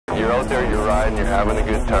you're out there, you're riding, you're having a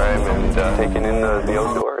good time, and taking in the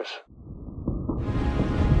outdoors.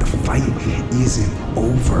 The fight isn't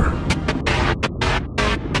over.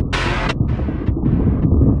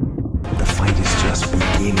 The fight is just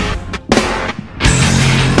beginning.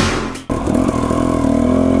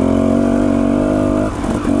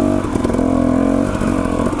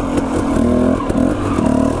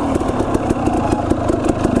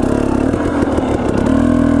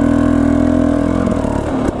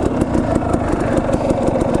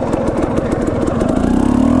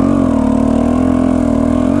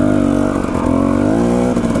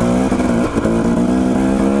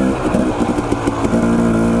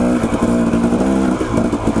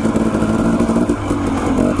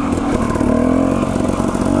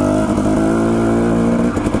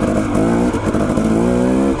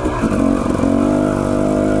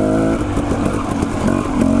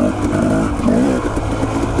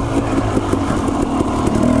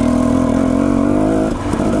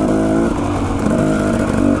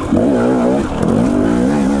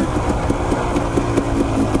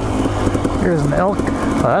 Here's an elk.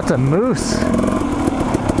 Oh, that's a moose.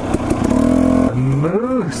 A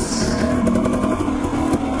moose.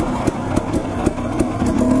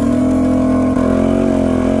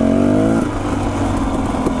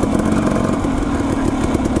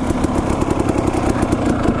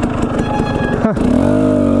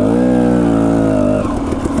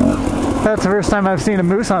 That's the first time I've seen a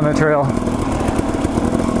moose on the trail.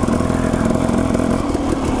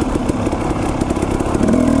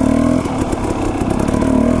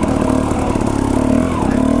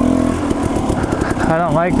 I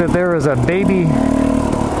don't like that there was a baby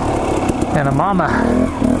and a mama.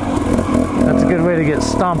 That's a good way to get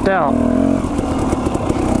stomped out.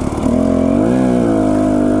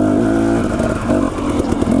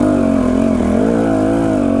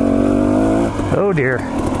 Oh dear.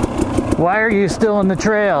 Why are you still in the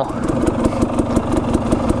trail?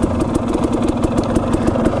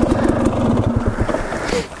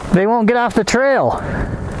 They won't get off the trail.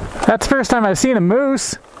 That's the first time I've seen a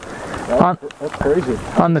moose. That's crazy.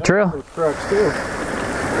 On the trail?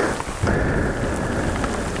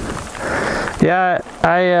 Yeah,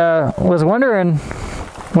 I was wondering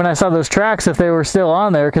when I saw those tracks if they were still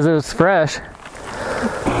on there because it was fresh.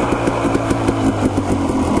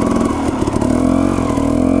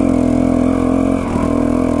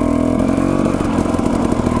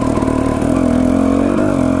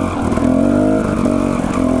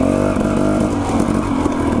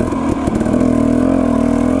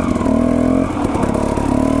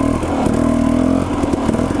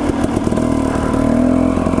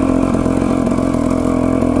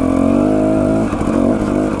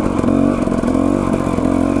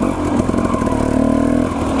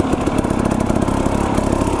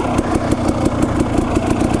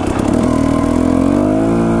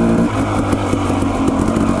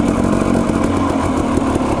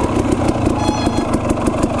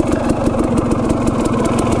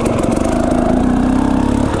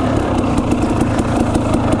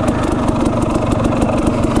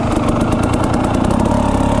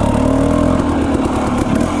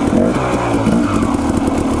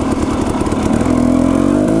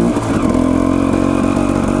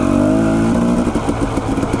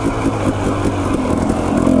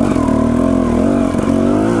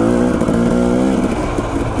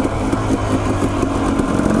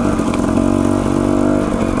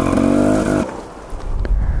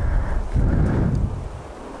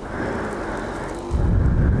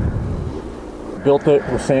 Built it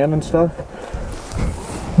with sand and stuff?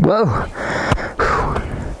 Whoa.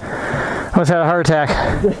 Almost had a heart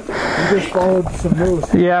attack. You just followed some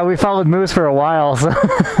moose. Yeah, we followed moose for a while. So.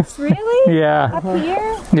 Really? Yeah. Up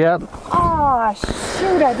here? Yep. Oh,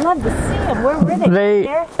 shoot, I'd love to see them. Where were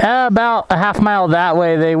they? About a half mile that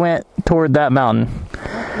way, they went toward that mountain.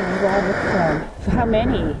 Okay, well, how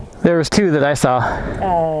many? There was two that I saw.